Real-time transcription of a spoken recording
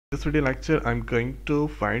This video lecture I'm going to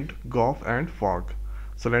find Goff and fog.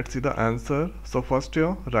 So let's see the answer. So first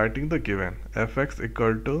you're writing the given fx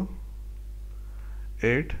equal to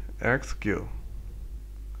 8xq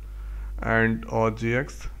and or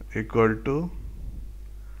gx equal to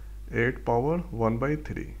 8 power 1 by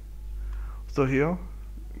 3. So here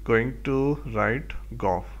going to write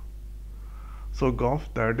Goff. So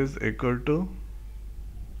Goff, that is equal to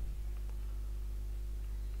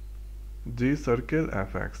g circle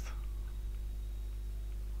fx.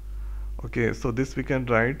 Okay, so this we can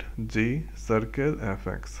write g circle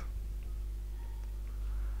fx,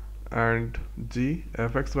 and g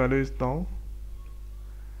fx value is now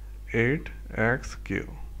 8xq.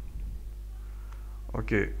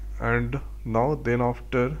 Okay, and now then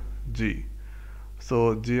after g,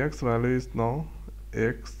 so gx value is now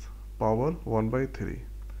x power 1 by 3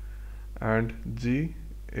 and g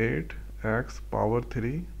 8x power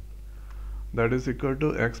 3, that is equal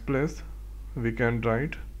to x plus we can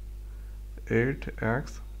write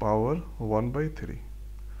 8x power 1 by 3.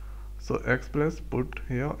 So x plus put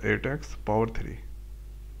here 8x power 3.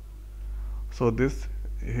 So this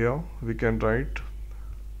here we can write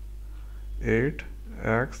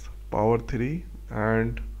 8x power 3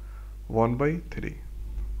 and 1 by 3.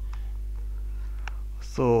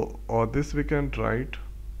 So or this we can write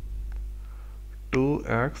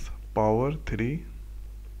 2x power 3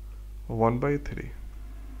 1 by 3.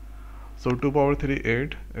 So 2 power 3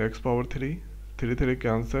 8, x power 3, 3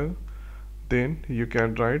 cancel, then you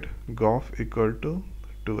can write Goff equal to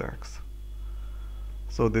 2x.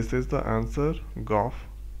 So this is the answer, Goff.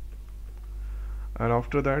 And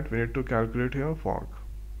after that we need to calculate here fog.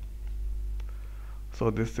 So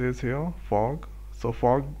this is here fog. So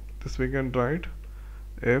fog, this we can write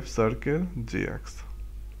f circle gx.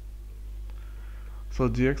 So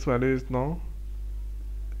gx value is now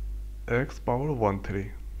x power 1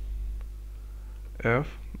 3 f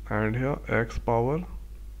and here x power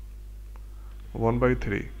 1 by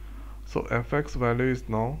 3. So fx value is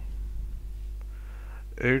now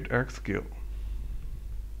 8xq,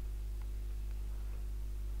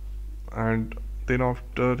 and then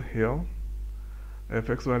after here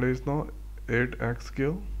fx value is now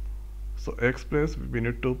 8xq. So x plus we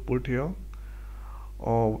need to put here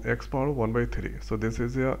x power 1 by 3. So this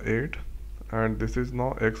is here 8 and this is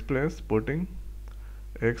now x plus putting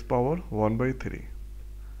x power 1 by 3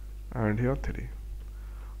 and here 3.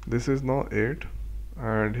 This is now 8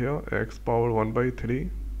 and here x power 1 by 3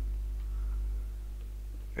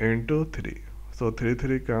 into 3. So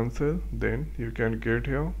 3 cancel, then you can get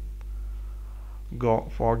here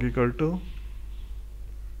fog equal to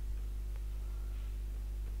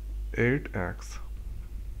 8x.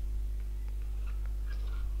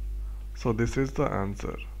 So this is the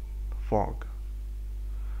answer, fog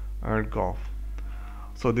and Goff.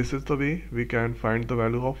 So this is the way we can find the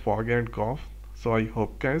value of fog and Goff. So I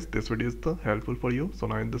hope guys this video is helpful for you. So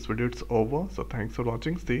now in this video it's over. So thanks for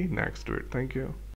watching. See you next video. Thank you.